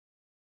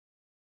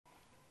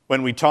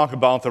When we talk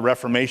about the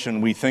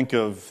Reformation, we think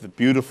of the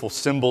beautiful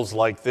symbols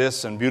like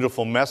this and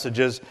beautiful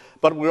messages,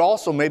 but we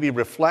also maybe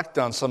reflect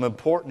on some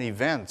important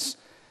events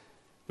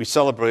we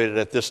celebrated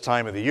at this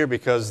time of the year,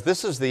 because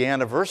this is the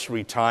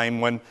anniversary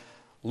time when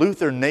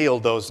Luther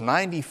nailed those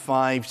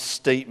 95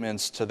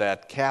 statements to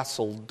that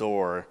castle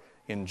door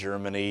in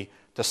Germany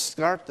to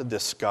start the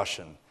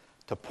discussion,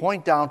 to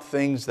point out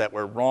things that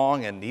were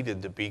wrong and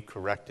needed to be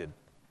corrected.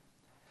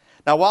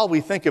 Now, while we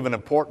think of an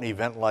important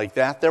event like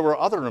that, there were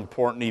other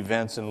important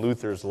events in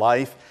Luther's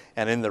life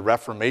and in the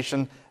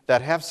Reformation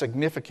that have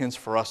significance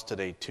for us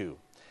today, too.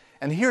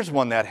 And here's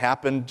one that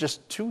happened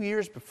just 2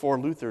 years before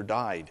Luther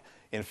died,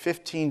 in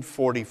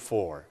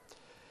 1544.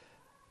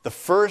 The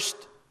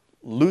first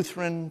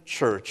Lutheran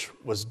church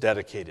was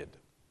dedicated.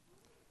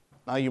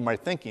 Now, you might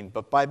be thinking,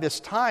 but by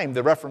this time,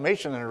 the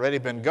Reformation had already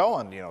been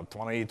going,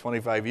 20,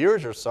 25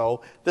 years or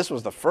so. This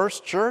was the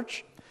first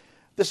church.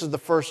 This is the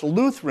first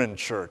Lutheran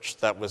church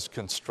that was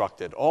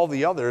constructed. All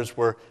the others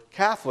were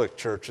Catholic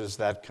churches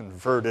that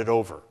converted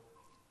over.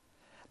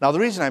 Now, the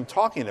reason I'm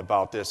talking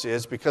about this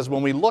is because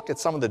when we look at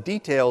some of the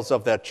details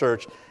of that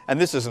church,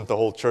 and this isn't the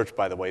whole church,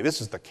 by the way,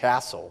 this is the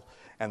castle,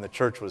 and the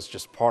church was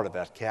just part of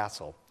that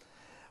castle.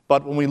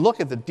 But when we look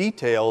at the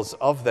details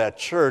of that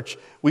church,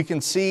 we can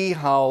see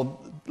how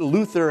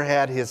Luther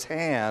had his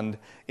hand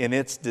in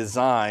its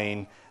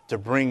design to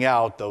bring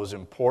out those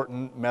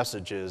important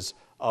messages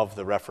of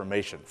the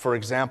Reformation. For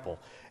example,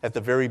 at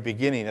the very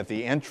beginning, at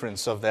the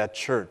entrance of that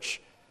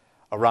church,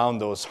 around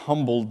those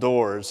humble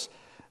doors,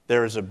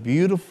 there is a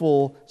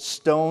beautiful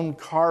stone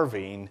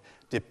carving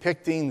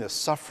depicting the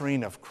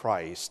suffering of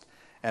Christ,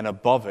 and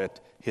above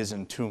it, his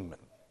entombment.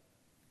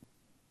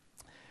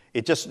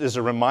 It just is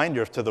a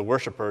reminder to the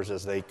worshipers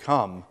as they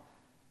come,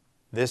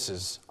 this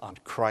is on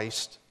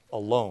Christ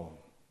alone.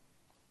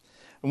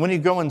 And when you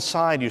go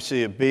inside, you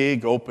see a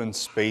big open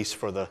space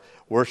for the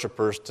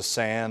worshipers to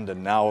stand,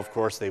 and now, of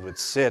course, they would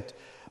sit.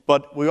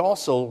 But we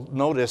also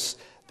notice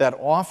that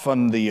off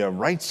on the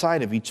right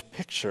side of each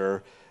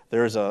picture,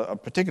 there's a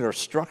particular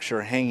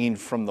structure hanging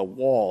from the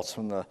walls,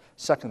 from the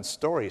second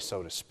story,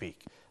 so to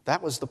speak.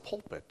 That was the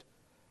pulpit.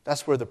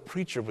 That's where the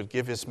preacher would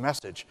give his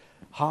message,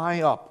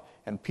 high up,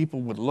 and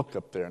people would look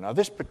up there. Now,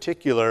 this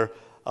particular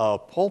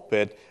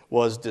pulpit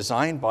was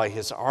designed by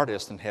his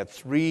artist and had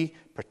 3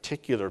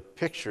 particular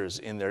pictures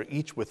in there,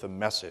 each with a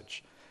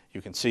message.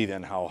 You can see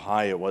then how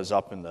high it was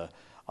up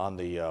on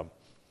the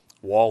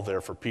wall there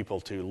for people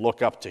to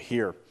look up to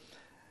hear.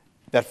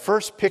 That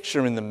first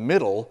picture in the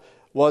middle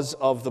was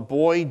of the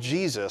boy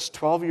Jesus,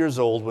 12 years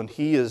old, when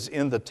he is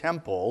in the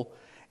temple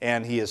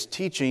and he is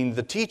teaching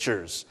the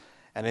teachers.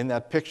 And in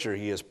that picture,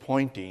 he is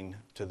pointing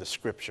to the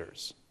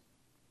scriptures.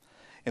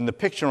 In the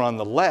picture on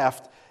the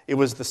left, it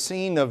was the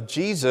scene of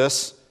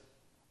Jesus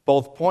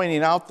both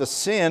pointing out the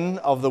sin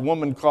of the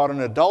woman caught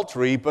in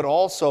adultery, but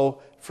also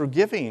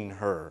forgiving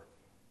her.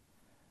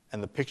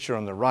 And the picture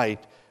on the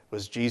right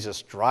was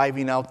Jesus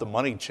driving out the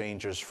money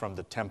changers from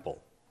the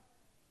temple.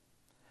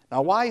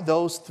 Now, why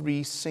those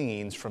 3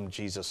 scenes from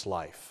Jesus'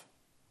 life?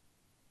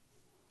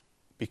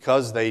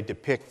 Because they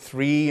depict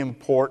 3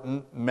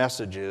 important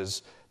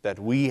messages that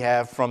we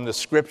have from the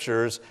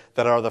scriptures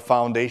that are the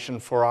foundation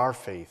for our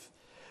faith.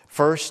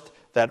 First,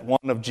 that one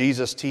of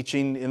Jesus'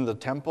 teaching in the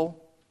temple,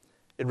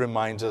 it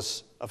reminds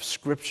us of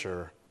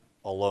Scripture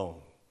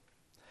alone.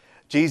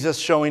 Jesus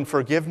showing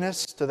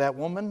forgiveness to that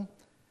woman,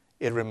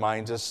 it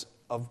reminds us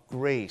of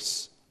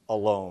grace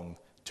alone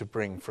to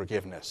bring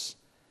forgiveness.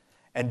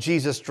 And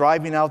Jesus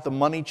driving out the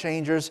money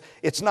changers,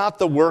 it's not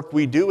the work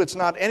we do, it's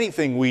not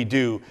anything we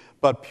do,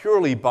 but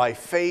purely by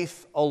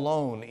faith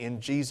alone in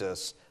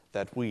Jesus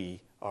that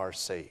we are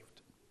saved.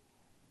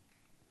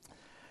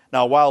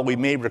 Now, while we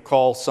may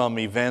recall some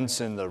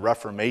events in the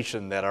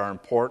Reformation that are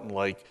important,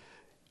 like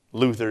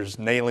Luther's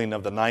nailing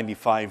of the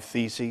 95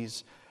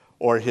 Theses,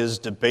 or his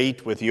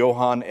debate with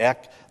Johann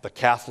Eck, the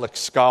Catholic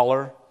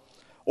scholar,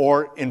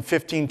 or in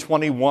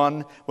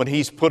 1521, when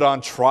he's put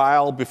on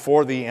trial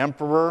before the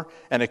emperor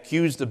and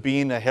accused of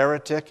being a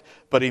heretic,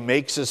 but he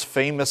makes his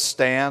famous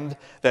stand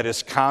that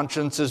his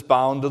conscience is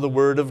bound to the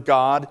Word of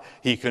God,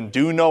 he can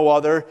do no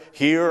other,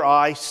 here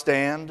I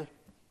stand.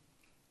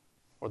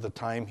 Or the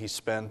time he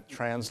spent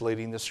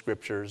translating the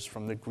scriptures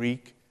from the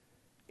Greek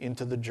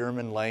into the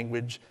German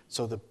language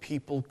so the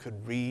people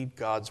could read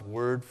God's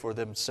word for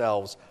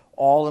themselves.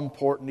 All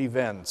important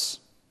events.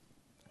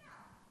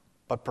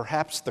 But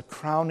perhaps the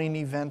crowning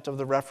event of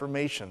the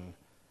Reformation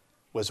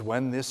was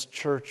when this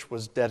church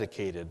was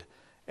dedicated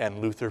and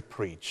Luther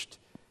preached.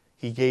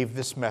 He gave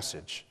this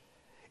message.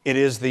 It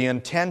is the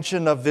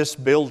intention of this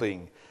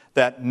building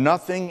that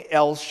nothing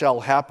else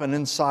shall happen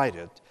inside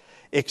it,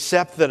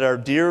 except that our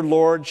dear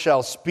Lord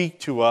shall speak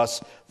to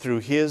us through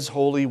His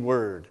holy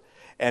word,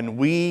 and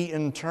we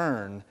in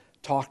turn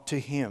talk to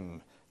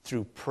Him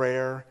through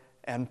prayer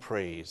and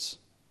praise.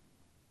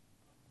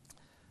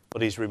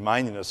 What he's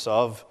reminding us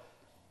of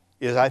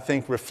is, I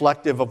think,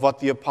 reflective of what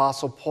the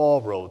Apostle Paul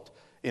wrote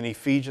in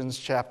Ephesians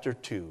chapter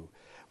 2,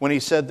 when he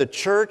said, the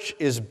church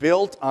is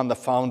built on the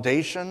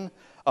foundation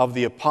of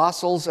the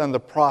apostles and the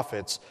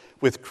prophets,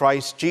 with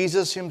Christ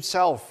Jesus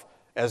Himself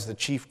as the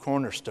chief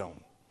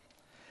cornerstone.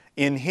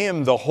 In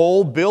him, the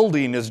whole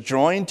building is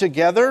joined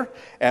together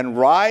and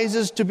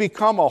rises to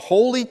become a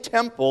holy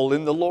temple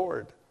in the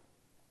Lord.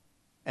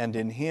 And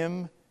in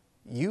him,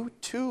 you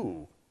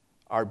too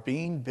are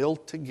being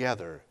built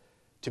together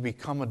to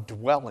become a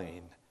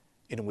dwelling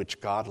in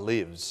which God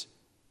lives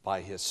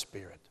by his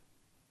Spirit.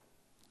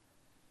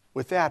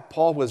 With that,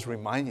 Paul was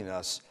reminding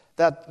us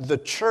that the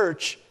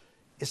church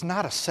is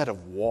not a set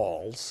of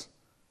walls.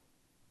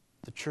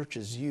 The church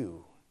is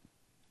you.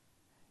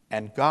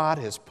 And God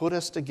has put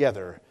us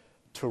together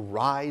to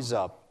rise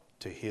up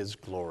to his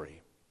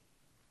glory.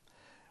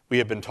 We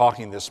have been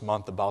talking this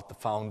month about the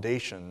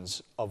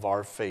foundations of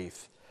our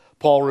faith.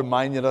 Paul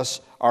reminded us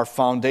our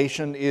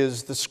foundation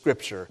is the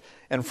Scripture,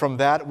 and from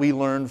that we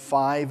learn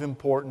 5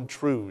 important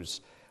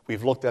truths.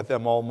 We've looked at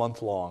them all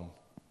month long.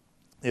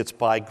 It's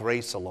by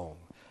grace alone,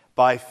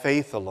 by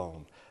faith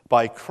alone,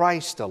 by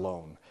Christ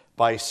alone,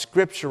 by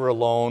Scripture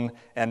alone,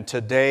 and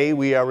today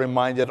we are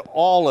reminded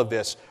all of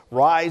this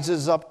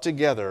rises up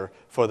together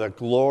for the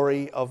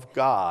glory of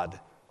God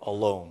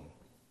alone.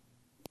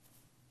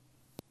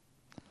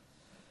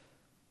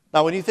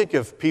 Now, when you think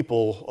of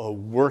people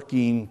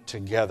working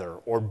together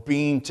or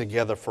being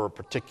together for a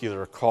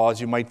particular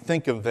cause, you might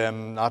think of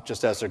them not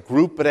just as a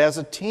group, but as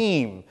a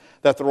team,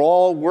 that they're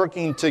all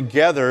working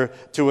together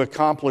to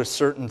accomplish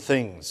certain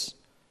things.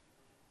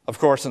 Of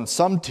course, in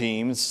some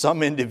teams,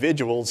 some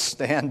individuals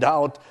stand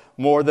out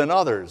more than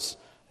others.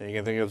 And you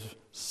can think of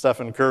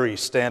Stephen Curry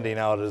standing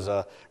out as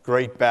a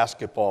great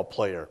basketball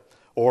player,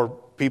 or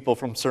people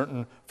from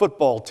certain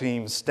football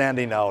teams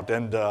standing out.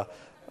 And,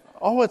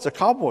 it's a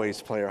Cowboys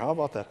player. How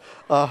about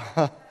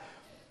that?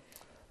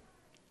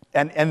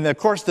 And of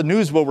course, the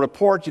news will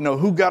report,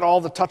 who got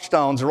all the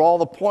touchdowns or all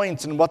the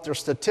points and what their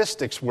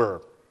statistics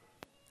were.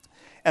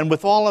 And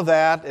with all of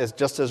that,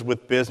 just as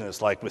with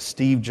business, like with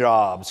Steve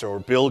Jobs or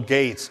Bill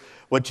Gates,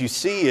 what you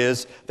see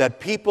is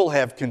that people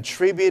have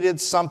contributed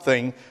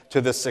something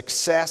to the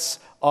success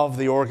of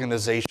the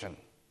organization.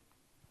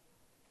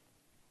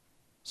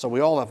 So we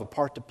all have a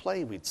part to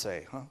play, we'd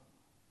say, huh?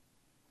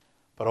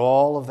 But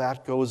all of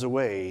that goes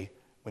away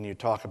when you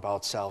talk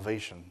about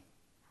salvation.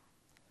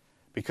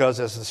 Because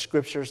as the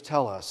Scriptures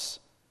tell us,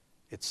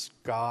 it's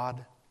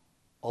God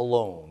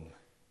alone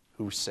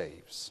who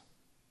saves.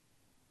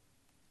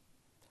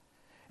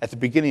 At the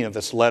beginning of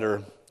this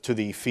letter to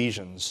the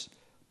Ephesians,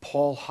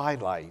 Paul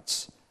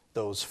highlights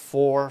those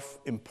 4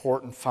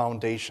 important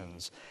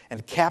foundations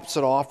and caps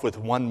it off with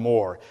one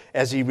more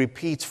as he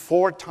repeats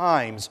 4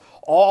 times,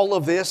 all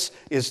of this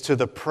is to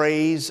the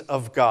praise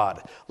of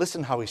God.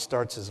 Listen how he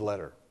starts his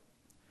letter.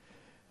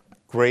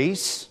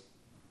 Grace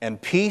and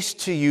peace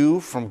to you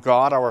from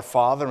God our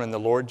Father and the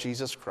Lord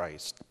Jesus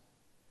Christ.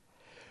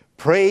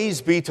 Praise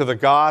be to the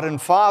God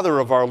and Father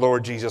of our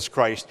Lord Jesus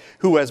Christ,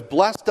 who has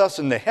blessed us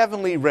in the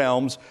heavenly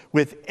realms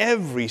with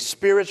every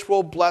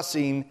spiritual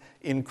blessing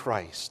in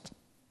Christ.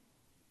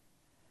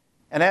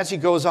 And as he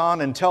goes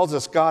on and tells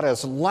us God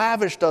has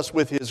lavished us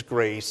with his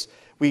grace,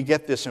 we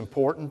get this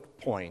important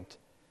point,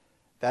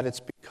 that it's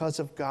because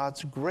of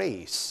God's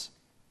grace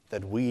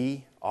that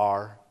we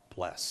are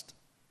blessed.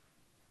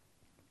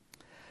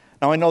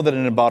 Now, I know that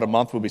in about a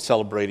month we'll be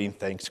celebrating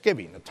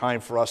Thanksgiving, a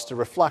time for us to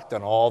reflect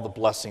on all the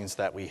blessings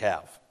that we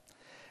have.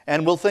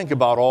 And we'll think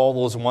about all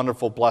those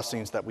wonderful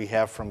blessings that we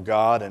have from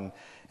God, and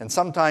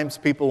sometimes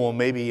people will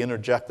maybe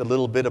interject a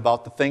little bit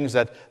about the things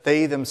that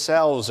they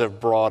themselves have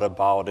brought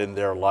about in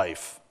their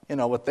life,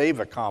 what they've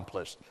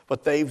accomplished,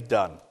 what they've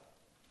done.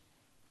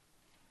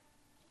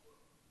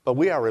 But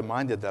we are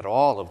reminded that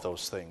all of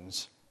those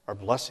things are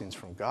blessings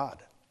from God.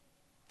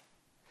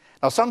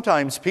 Now,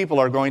 sometimes people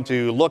are going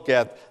to look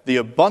at the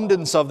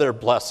abundance of their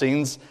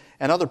blessings,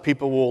 and other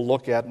people will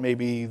look at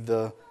maybe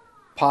the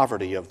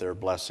poverty of their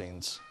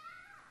blessings.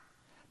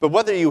 But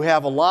whether you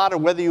have a lot or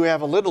whether you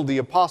have a little, the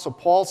Apostle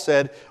Paul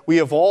said, we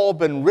have all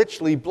been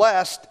richly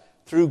blessed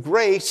through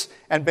grace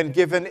and been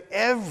given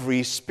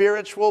every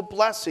spiritual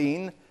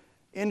blessing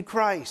in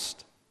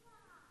Christ.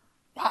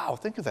 Wow,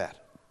 think of that.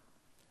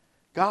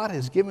 God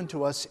has given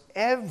to us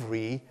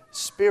every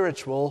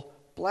spiritual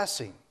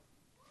blessing.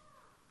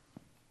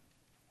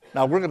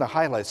 Now, we're going to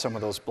highlight some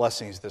of those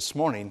blessings this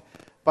morning,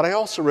 but I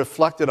also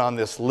reflected on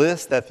this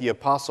list that the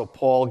Apostle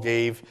Paul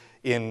gave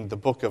in the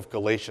book of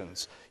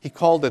Galatians. He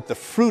called it the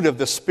fruit of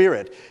the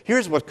Spirit.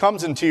 Here's what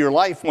comes into your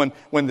life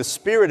when the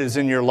Spirit is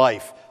in your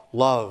life: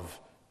 love,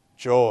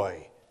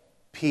 joy,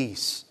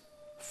 peace,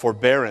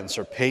 forbearance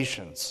or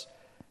patience,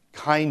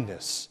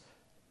 kindness,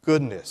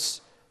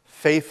 goodness,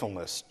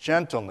 faithfulness,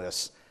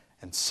 gentleness,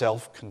 and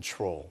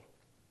self-control.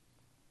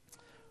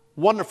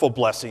 Wonderful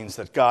blessings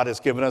that God has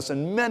given us,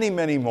 and many,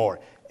 many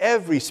more.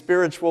 Every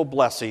spiritual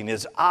blessing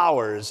is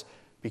ours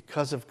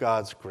because of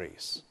God's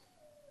grace.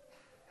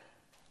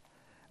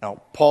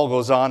 Now, Paul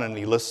goes on and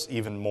he lists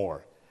even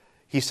more.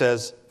 He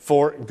says,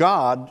 for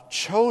God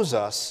chose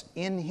us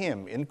in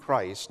him, in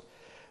Christ,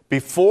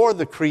 before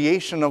the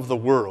creation of the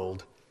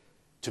world,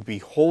 to be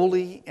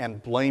holy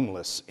and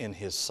blameless in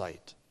his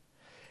sight.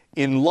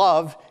 In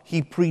love,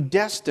 he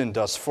predestined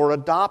us for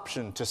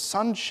adoption to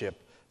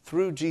sonship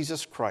through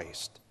Jesus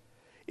Christ,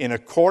 in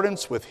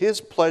accordance with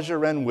his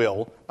pleasure and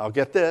will, now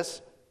get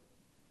this,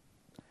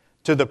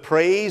 to the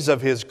praise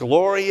of his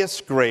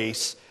glorious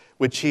grace,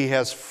 which he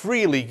has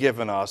freely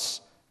given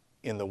us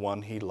in the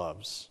one he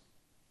loves.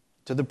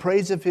 To the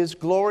praise of his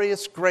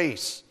glorious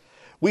grace.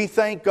 We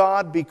thank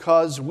God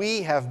because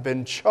we have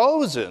been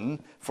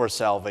chosen for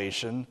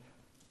salvation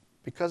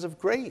because of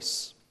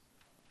grace.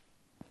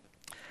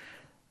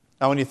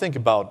 Now, when you think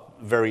about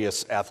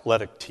various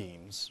athletic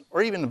teams,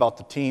 or even about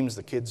the teams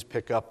the kids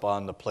pick up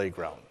on the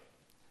playground,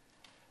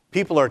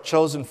 people are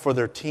chosen for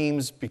their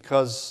teams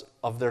because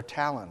of their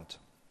talent,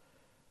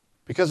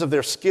 because of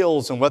their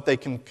skills and what they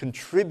can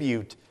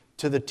contribute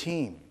to the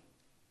team.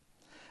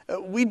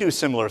 We do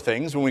similar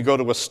things. When we go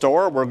to a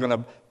store, we're going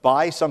to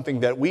buy something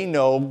that we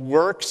know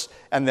works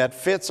and that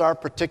fits our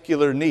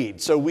particular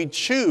need. So we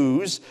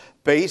choose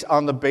based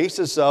on the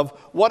basis of,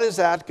 what is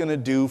that going to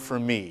do for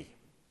me?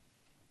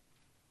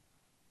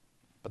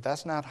 But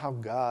that's not how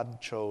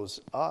God chose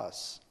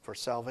us for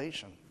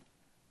salvation.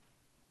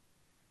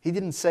 He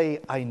didn't say,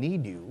 I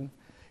need you.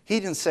 He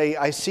didn't say,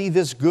 I see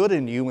this good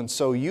in you, and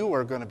so you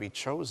are going to be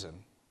chosen.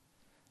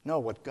 No,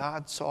 what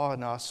God saw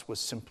in us was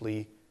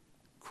simply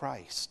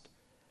Christ.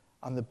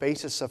 On the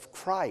basis of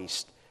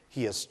Christ,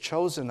 he has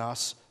chosen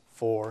us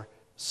for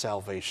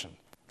salvation.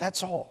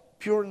 That's all,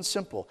 pure and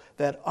simple.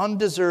 That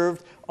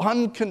undeserved,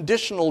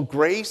 unconditional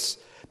grace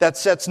that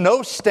sets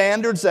no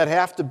standards that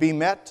have to be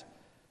met.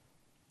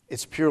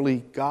 It's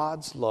purely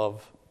God's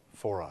love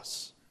for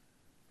us.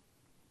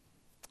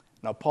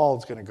 Now,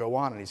 Paul's going to go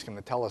on and he's going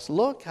to tell us,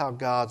 look how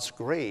God's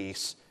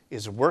grace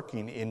is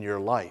working in your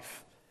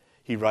life.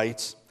 He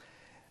writes,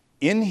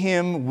 in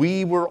him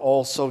we were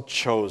also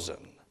chosen,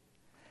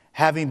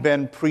 having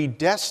been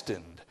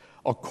predestined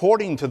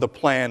according to the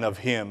plan of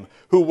him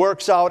who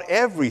works out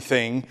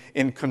everything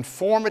in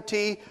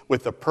conformity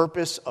with the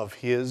purpose of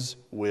his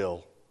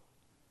will.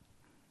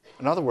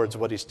 In other words,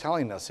 what he's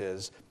telling us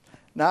is,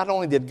 not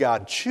only did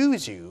God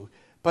choose you,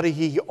 but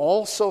he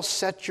also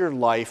set your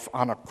life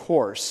on a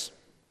course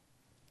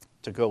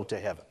to go to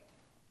heaven.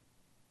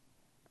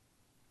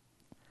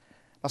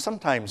 Now,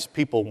 sometimes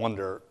people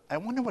wonder, I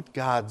wonder what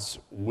God's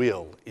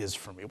will is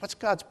for me. What's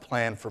God's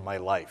plan for my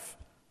life?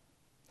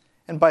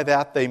 And by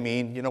that they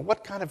mean,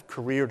 what kind of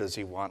career does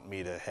he want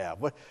me to have?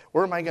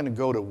 Where am I going to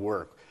go to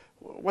work?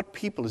 What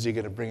people is he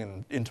going to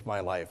bring into my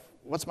life?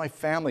 What's my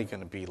family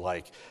going to be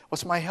like?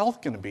 What's my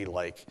health going to be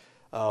like?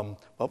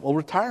 What will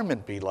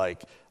retirement be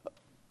like?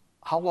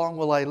 How long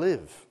will I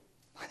live?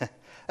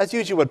 That's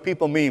usually what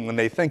people mean when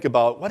they think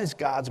about what is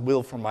God's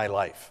will for my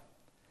life.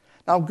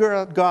 Now,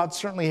 God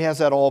certainly has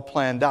that all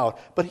planned out,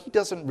 but he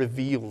doesn't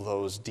reveal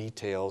those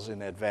details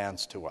in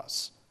advance to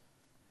us.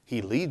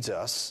 He leads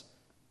us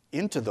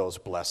into those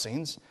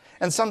blessings,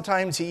 and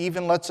sometimes he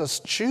even lets us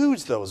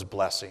choose those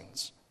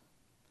blessings.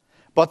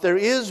 But there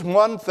is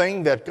one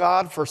thing that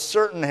God for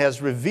certain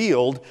has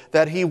revealed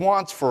that he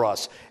wants for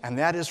us, and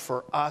that is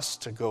for us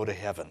to go to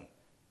heaven,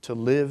 to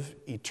live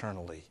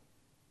eternally.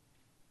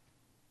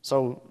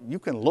 So you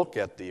can look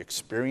at the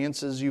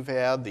experiences you've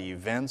had, the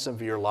events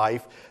of your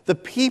life, the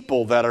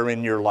people that are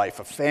in your life,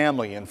 a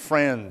family and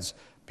friends,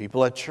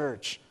 people at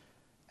church,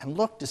 and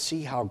look to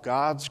see how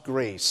God's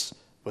grace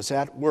was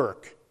at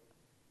work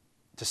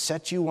to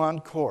set you on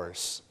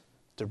course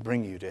to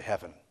bring you to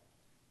heaven.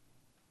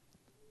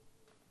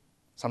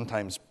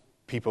 Sometimes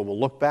people will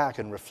look back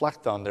and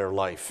reflect on their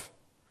life,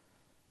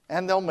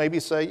 and they'll maybe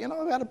say,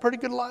 I've had a pretty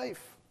good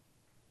life.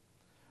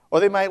 Or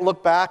they might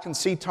look back and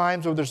see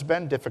times where there's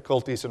been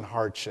difficulties and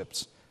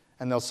hardships,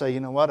 and they'll say,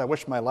 I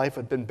wish my life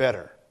had been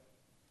better.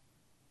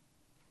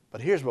 But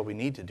here's what we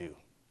need to do.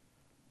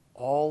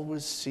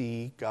 Always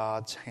see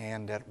God's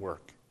hand at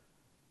work,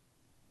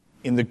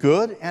 in the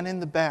good and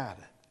in the bad.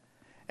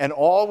 And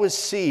always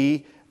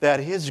see that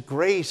his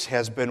grace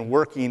has been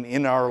working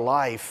in our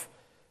life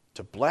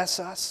to bless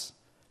us,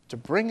 to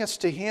bring us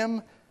to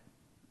him,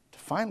 to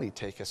finally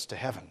take us to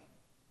heaven.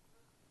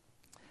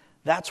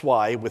 That's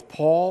why with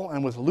Paul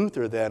and with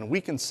Luther then,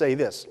 we can say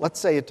this. Let's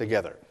say it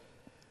together.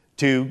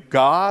 To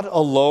God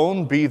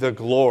alone be the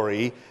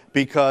glory,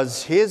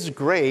 because his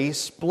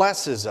grace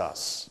blesses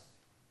us.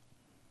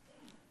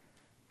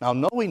 Now,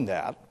 knowing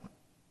that,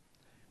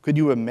 could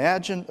you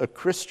imagine a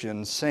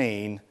Christian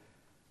saying,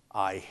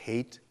 I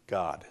hate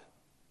God?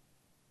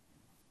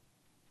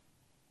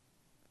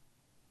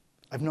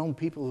 I've known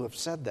people who have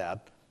said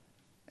that,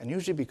 and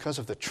usually because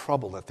of the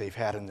trouble that they've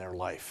had in their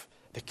life.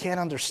 They can't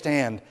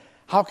understand,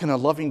 how can a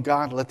loving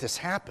God let this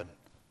happen?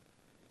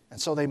 And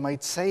so they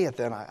might say it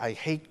then, I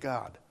hate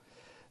God.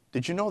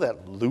 Did you know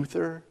that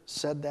Luther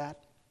said that?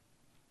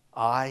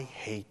 I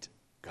hate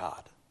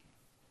God.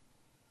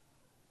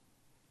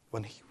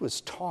 When he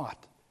was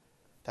taught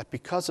that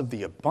because of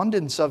the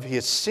abundance of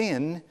his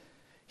sin,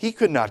 he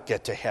could not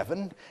get to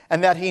heaven,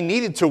 and that he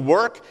needed to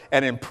work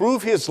and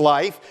improve his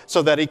life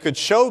so that he could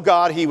show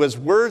God he was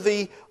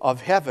worthy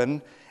of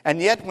heaven, and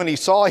yet when he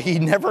saw he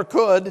never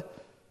could,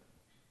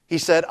 he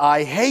said,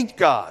 I hate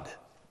God,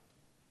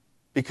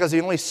 because he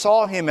only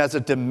saw him as a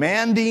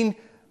demanding,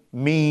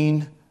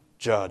 mean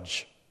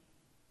judge.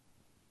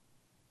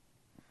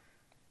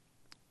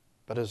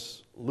 But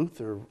as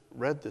Luther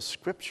read the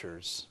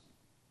Scriptures,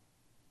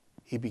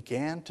 he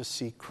began to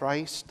see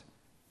Christ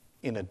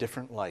in a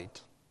different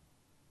light.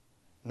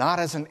 Not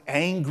as an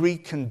angry,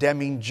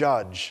 condemning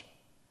judge,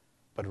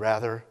 but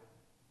rather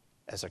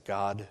as a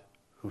God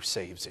who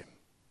saves him.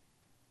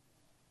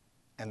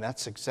 And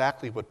that's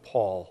exactly what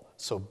Paul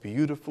so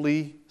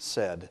beautifully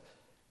said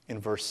in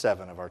verse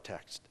 7 of our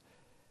text.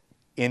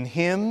 In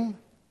him,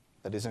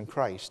 that is in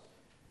Christ,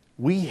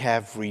 we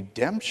have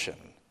redemption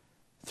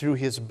through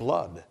his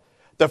blood,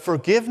 the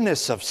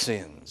forgiveness of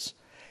sins,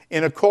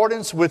 in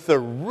accordance with the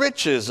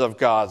riches of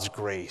God's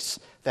grace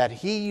that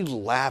he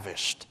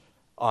lavished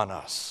on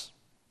us.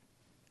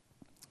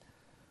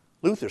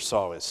 Luther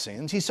saw his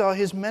sins. He saw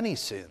his many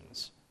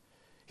sins.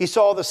 He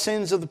saw the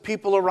sins of the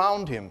people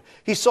around him.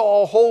 He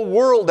saw a whole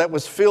world that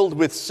was filled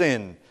with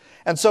sin.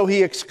 And so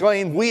he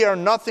exclaimed, "We are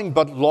nothing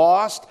but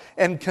lost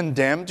and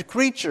condemned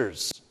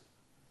creatures."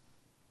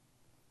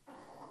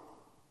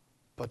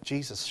 But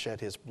Jesus shed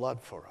his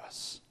blood for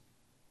us.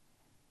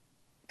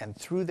 And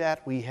through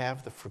that we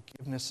have the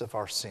forgiveness of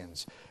our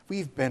sins.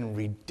 We've been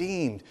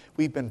redeemed.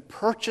 We've been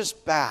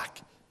purchased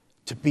back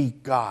to be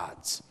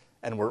God's,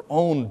 and we're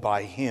owned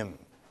by him.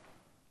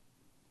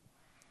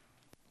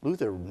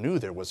 Luther knew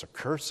there was a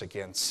curse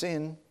against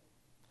sin,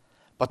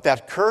 but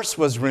that curse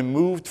was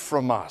removed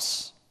from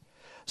us,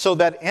 so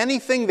that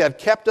anything that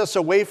kept us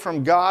away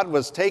from God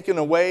was taken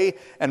away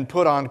and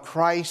put on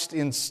Christ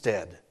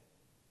instead.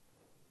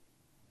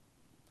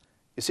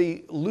 You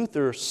see,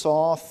 Luther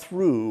saw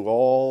through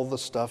all the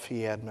stuff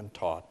he had been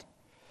taught,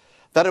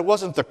 that it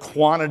wasn't the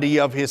quantity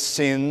of his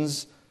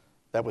sins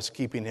that was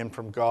keeping him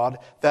from God,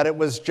 that it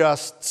was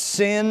just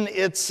sin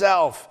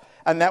itself,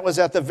 and that was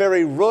at the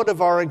very root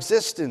of our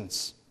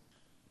existence.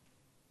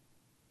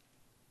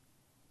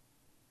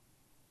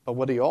 But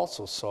what he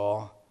also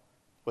saw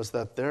was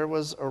that there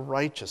was a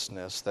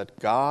righteousness that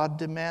God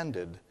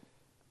demanded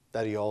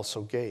that he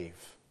also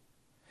gave.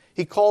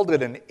 He called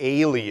it an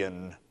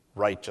alien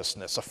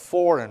righteousness, a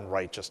foreign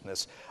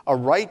righteousness, a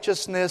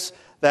righteousness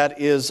that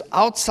is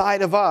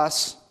outside of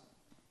us,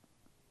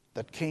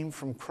 that came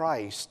from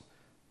Christ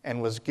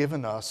and was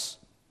given us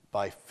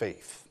by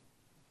faith.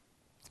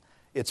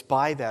 It's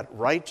by that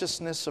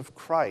righteousness of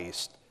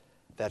Christ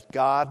that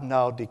God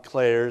now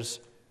declares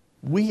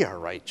we are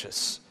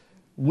righteous.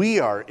 We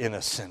are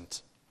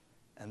innocent,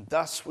 and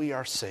thus we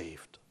are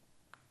saved.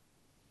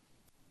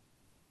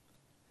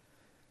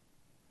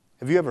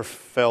 Have you ever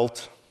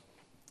felt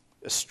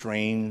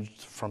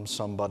estranged from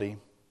somebody,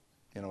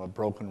 a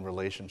broken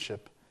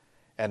relationship,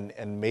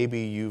 and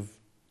maybe you've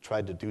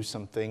tried to do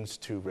some things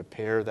to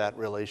repair that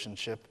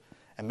relationship,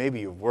 and maybe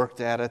you've worked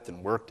at it,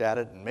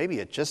 and maybe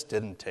it just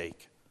didn't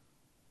take.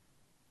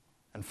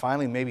 And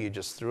finally, maybe you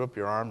just threw up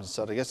your arms and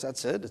said, I guess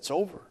that's it, it's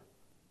over.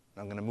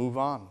 I'm going to move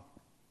on.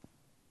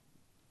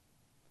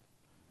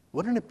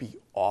 Wouldn't it be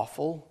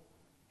awful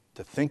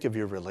to think of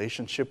your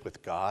relationship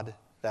with God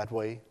that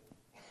way?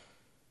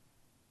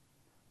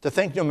 To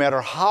think no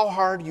matter how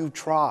hard you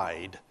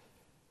tried,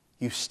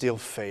 you still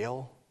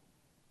fail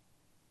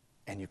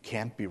and you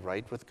can't be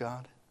right with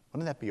God?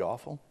 Wouldn't that be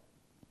awful?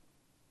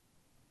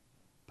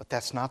 But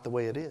that's not the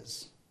way it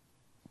is.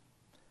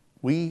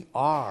 We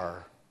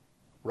are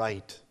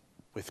right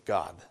with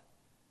God.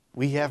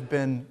 We have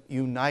been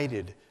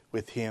united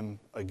with him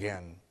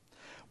again.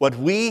 What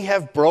we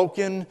have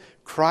broken,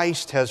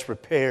 Christ has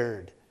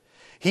repaired.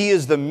 He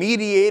is the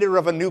mediator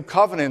of a new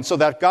covenant, so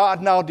that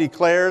God now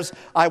declares,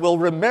 I will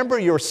remember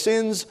your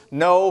sins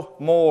no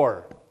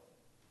more.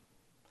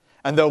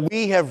 And though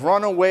we have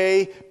run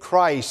away,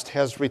 Christ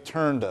has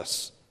returned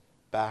us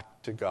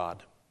back to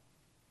God.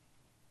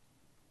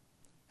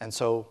 And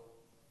so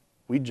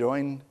we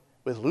join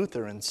with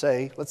Luther and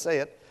say, let's say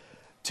it,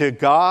 to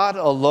God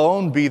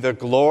alone be the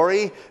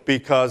glory,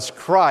 because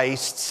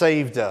Christ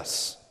saved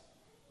us.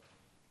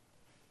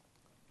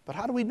 But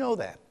how do we know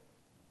that?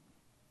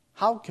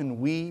 How can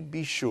we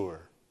be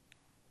sure?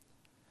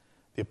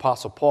 The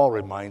Apostle Paul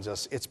reminds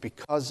us it's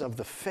because of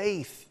the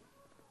faith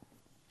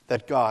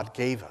that God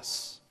gave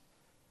us.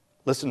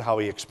 Listen how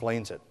he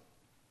explains it.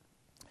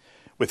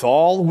 With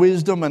all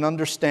wisdom and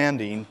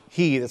understanding,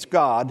 he, that's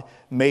God,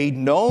 made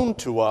known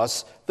to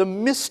us the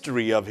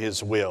mystery of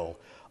his will,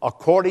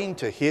 according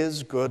to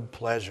his good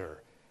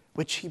pleasure,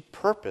 which he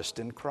purposed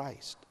in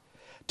Christ,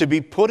 to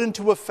be put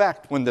into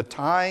effect when the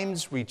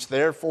times reach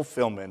their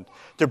fulfillment,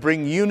 to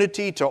bring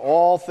unity to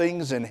all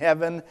things in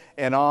heaven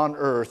and on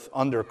earth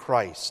under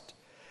Christ.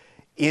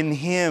 In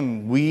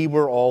him we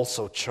were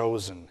also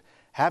chosen,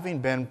 having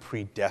been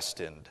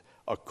predestined,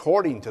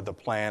 according to the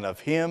plan of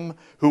him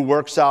who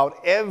works out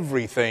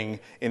everything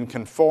in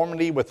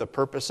conformity with the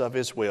purpose of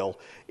his will,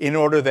 in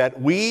order that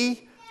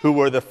we, who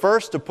were the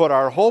first to put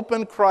our hope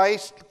in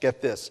Christ,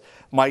 get this,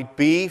 might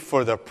be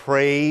for the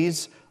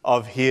praise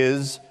of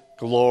his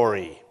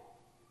glory.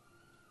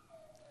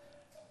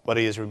 What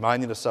he is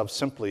reminding us of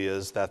simply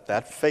is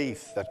that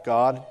faith that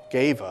God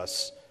gave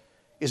us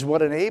is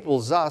what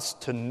enables us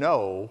to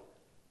know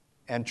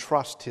and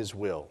trust his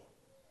will,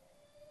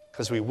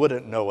 because we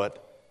wouldn't know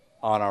it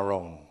on our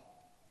own.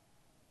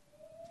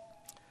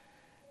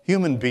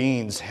 Human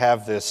beings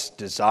have this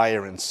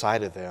desire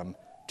inside of them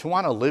to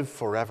want to live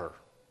forever.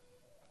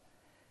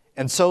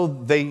 And so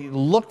they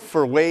look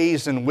for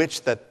ways in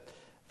which that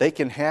they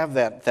can have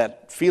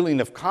that feeling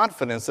of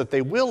confidence that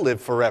they will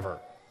live forever.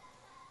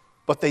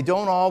 But they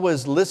don't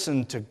always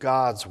listen to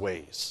God's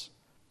ways.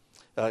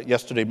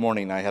 Yesterday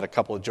morning, I had a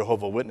couple of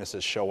Jehovah's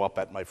Witnesses show up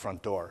at my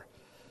front door.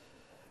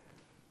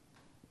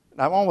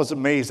 And I'm always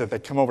amazed that they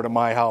come over to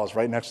my house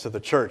right next to the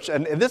church.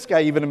 And this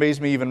guy even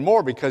amazed me even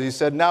more because he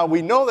said, "Now,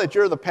 we know that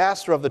you're the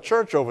pastor of the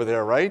church over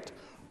there, right?"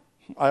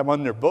 "I'm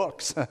on their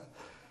books."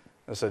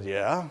 I said,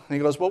 "Yeah." And he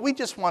goes, "Well, we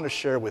just want to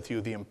share with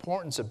you the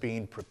importance of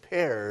being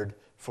prepared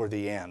for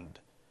the end."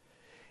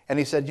 And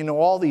he said,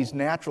 all these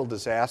natural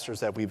disasters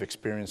that we've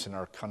experienced in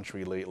our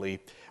country lately,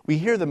 we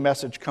hear the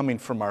message coming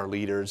from our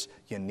leaders,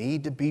 you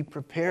need to be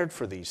prepared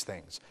for these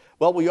things.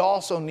 Well, we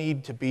also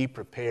need to be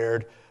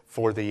prepared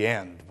for the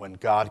end when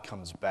God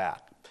comes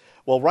back.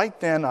 Well, right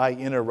then I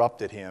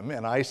interrupted him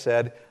and I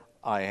said,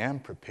 I am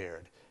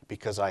prepared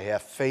because I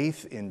have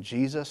faith in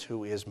Jesus,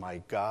 who is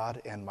my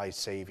God and my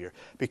Savior.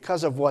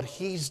 Because of what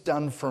he's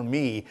done for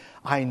me,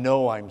 I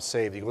know I'm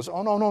saved. He goes,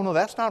 "Oh, no,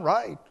 that's not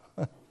right."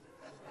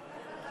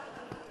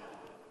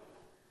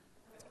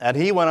 And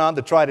he went on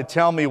to try to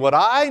tell me what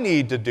I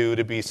need to do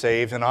to be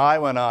saved, and I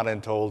went on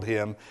and told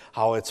him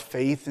how it's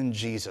faith in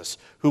Jesus,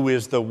 who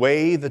is the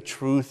way, the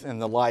truth,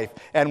 and the life.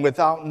 And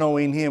without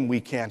knowing him,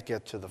 we can't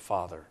get to the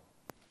Father.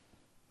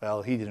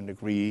 Well, he didn't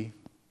agree.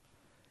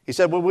 He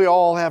said, well, we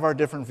all have our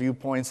different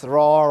viewpoints. There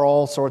are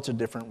all sorts of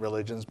different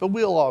religions, but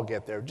we'll all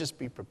get there. Just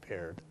be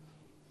prepared.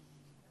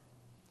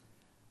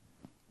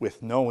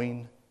 With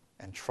knowing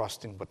and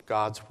trusting what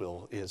God's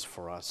will is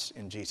for us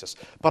in Jesus.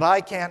 But I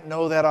can't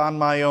know that on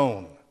my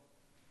own.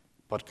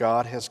 But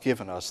God has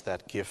given us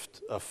that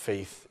gift of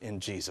faith in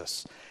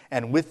Jesus.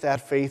 And with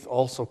that faith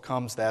also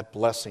comes that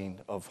blessing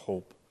of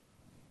hope.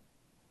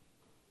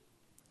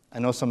 I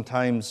know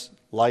sometimes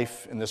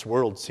life in this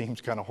world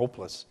seems kind of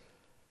hopeless.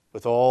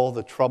 With all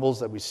the troubles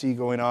that we see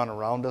going on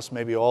around us,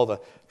 maybe all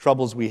the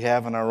troubles we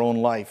have in our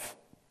own life.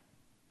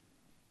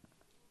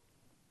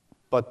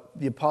 But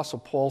the Apostle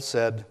Paul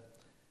said,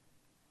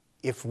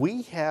 if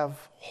we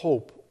have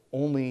hope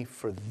only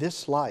for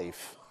this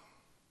life,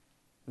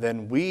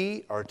 then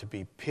we are to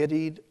be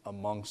pitied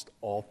amongst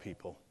all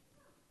people.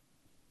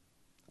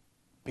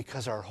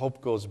 Because our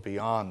hope goes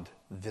beyond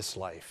this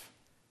life.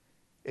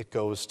 It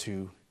goes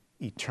to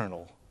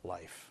eternal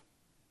life.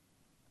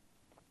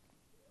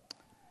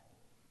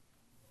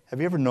 Have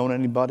you ever known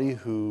anybody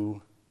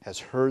who has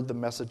heard the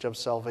message of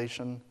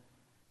salvation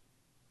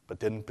but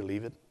didn't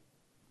believe it?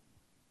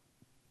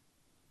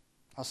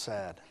 How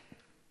sad.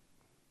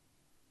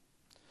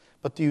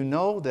 But do you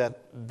know that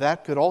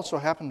that could also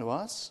happen to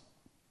us?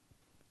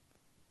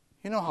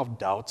 You know how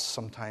doubts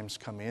sometimes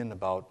come in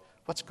about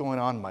what's going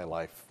on in my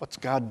life? What's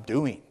God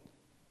doing?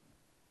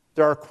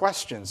 There are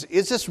questions.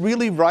 Is this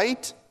really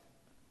right?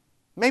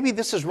 Maybe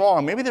this is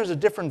wrong. Maybe there's a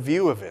different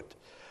view of it.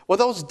 Well,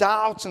 those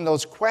doubts and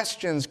those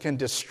questions can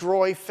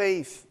destroy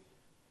faith.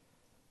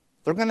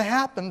 They're going to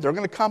happen. They're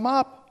going to come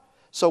up.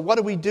 So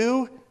what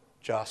do?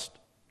 Just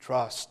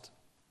trust.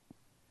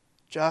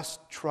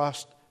 Just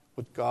trust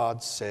what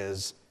God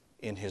says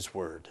in his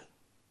word.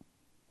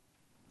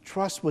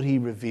 Trust what he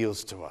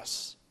reveals to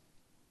us.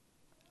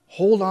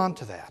 Hold on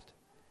to that.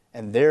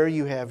 And there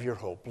you have your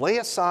hope. Lay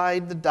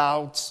aside the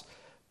doubts.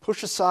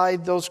 Push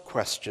aside those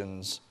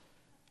questions.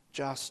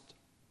 Just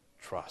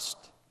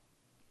trust.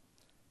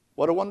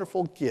 What a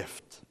wonderful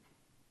gift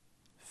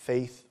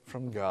faith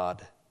from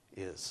God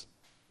is.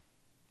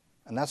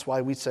 And that's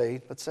why we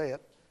say, let's say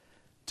it,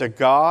 to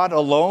God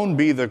alone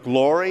be the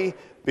glory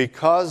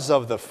because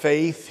of the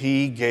faith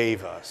he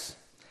gave us.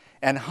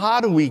 And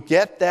how do we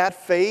get that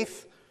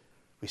faith?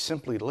 We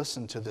simply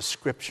listen to the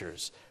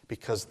Scriptures,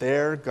 because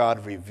there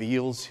God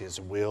reveals his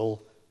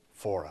will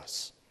for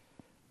us.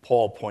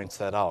 Paul points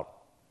that out.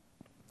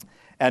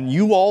 And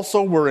you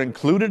also were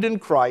included in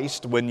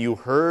Christ when you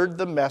heard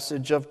the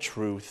message of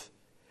truth,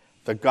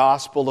 the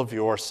gospel of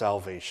your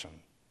salvation.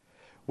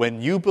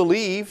 When you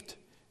believed,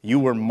 you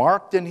were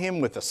marked in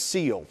him with a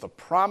seal, the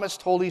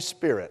promised Holy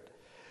Spirit,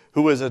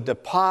 who is a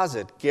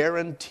deposit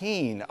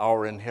guaranteeing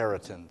our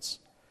inheritance,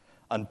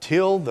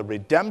 until the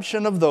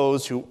redemption of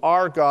those who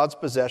are God's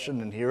possession,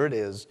 and here it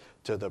is,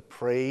 to the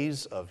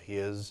praise of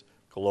his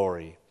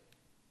glory.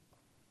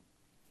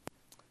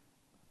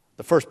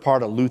 The first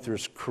part of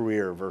Luther's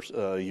career,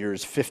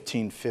 years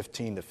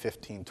 1515 to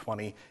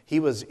 1520, he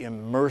was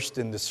immersed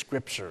in the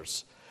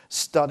Scriptures,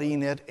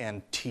 studying it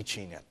and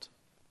teaching it.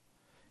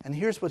 And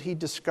here's what he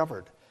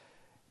discovered.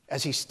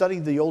 As he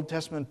studied the Old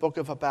Testament book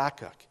of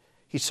Habakkuk,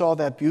 he saw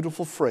that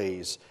beautiful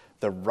phrase,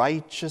 the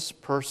righteous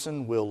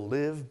person will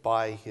live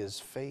by his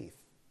faith.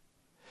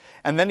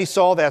 And then he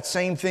saw that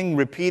same thing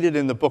repeated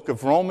in the book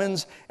of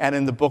Romans and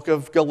in the book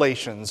of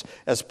Galatians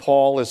as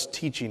Paul is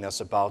teaching us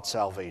about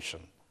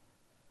salvation.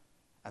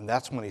 And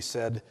that's when he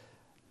said,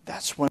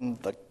 that's when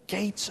the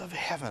gates of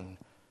heaven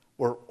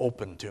were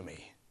opened to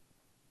me.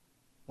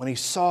 When he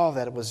saw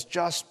that it was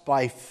just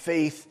by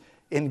faith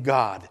in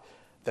God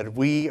that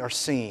we are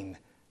seen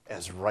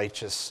as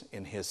righteous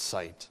in his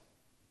sight.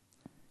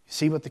 You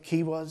see what the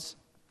key was?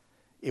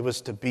 It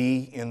was to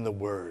be in the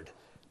Word,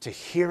 to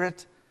hear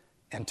it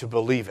and to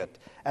believe it.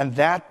 And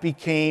that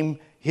became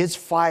his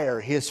fire,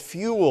 his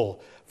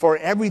fuel for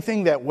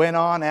everything that went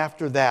on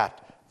after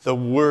that. The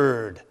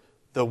Word,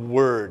 the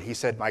Word. He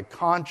said, my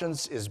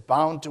conscience is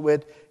bound to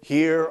it.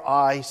 Here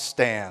I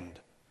stand.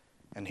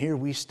 And here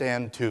we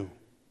stand too.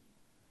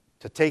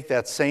 To take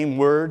that same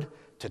Word,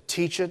 to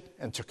teach it,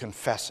 and to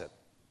confess it.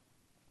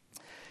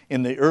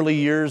 In the early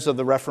years of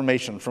the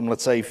Reformation, from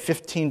let's say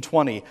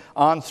 1520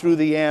 on through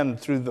the end,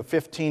 through the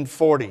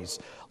 1540s,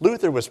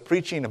 Luther was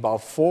preaching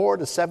about 4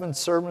 to 7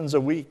 sermons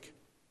a week.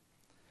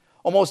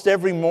 Almost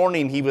every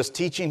morning he was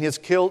teaching his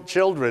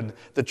children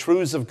the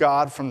truths of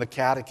God from the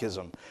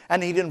catechism.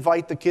 And he'd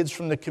invite the kids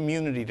from the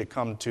community to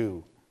come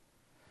too.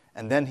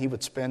 And then he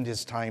would spend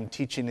his time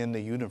teaching in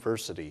the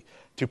university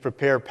to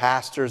prepare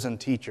pastors and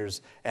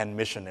teachers and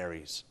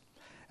missionaries.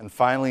 And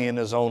finally in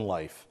his own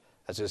life,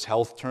 as his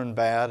health turned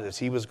bad, as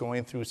he was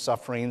going through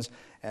sufferings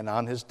and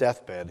on his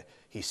deathbed,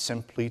 he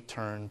simply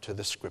turned to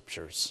the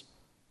Scriptures.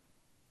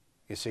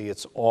 You see,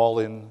 it's all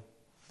in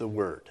the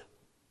Word.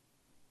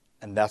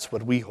 And that's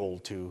what we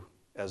hold to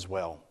as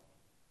well.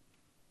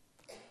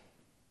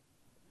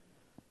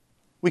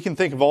 We can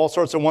think of all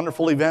sorts of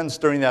wonderful events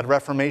during that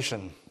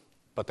Reformation,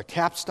 but the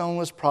capstone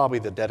was probably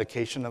the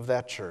dedication of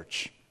that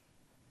church.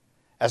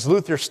 As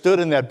Luther stood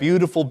in that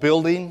beautiful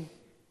building,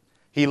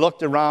 he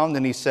looked around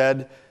and he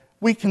said,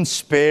 we can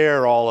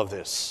spare all of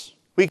this.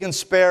 We can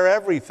spare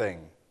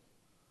everything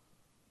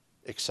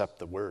except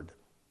the Word.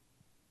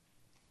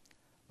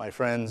 My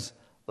friends,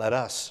 let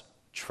us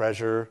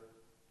treasure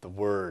the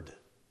Word.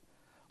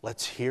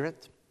 Let's hear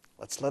it.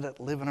 Let's let it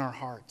live in our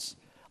hearts.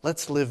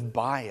 Let's live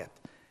by it.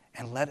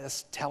 And let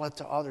us tell it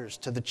to others,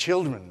 to the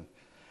children,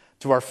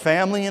 to our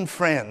family and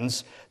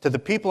friends, to the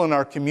people in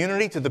our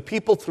community, to the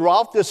people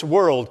throughout this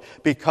world,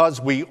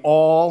 because we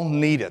all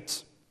need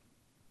it.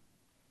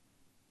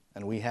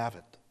 And we have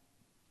it.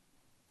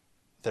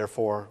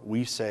 Therefore,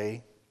 we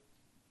say,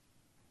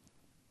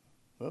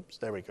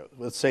 there we go.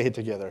 Let's say it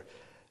together.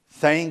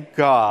 Thank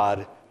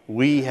God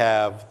we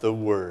have the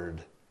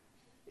Word.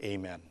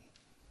 Amen.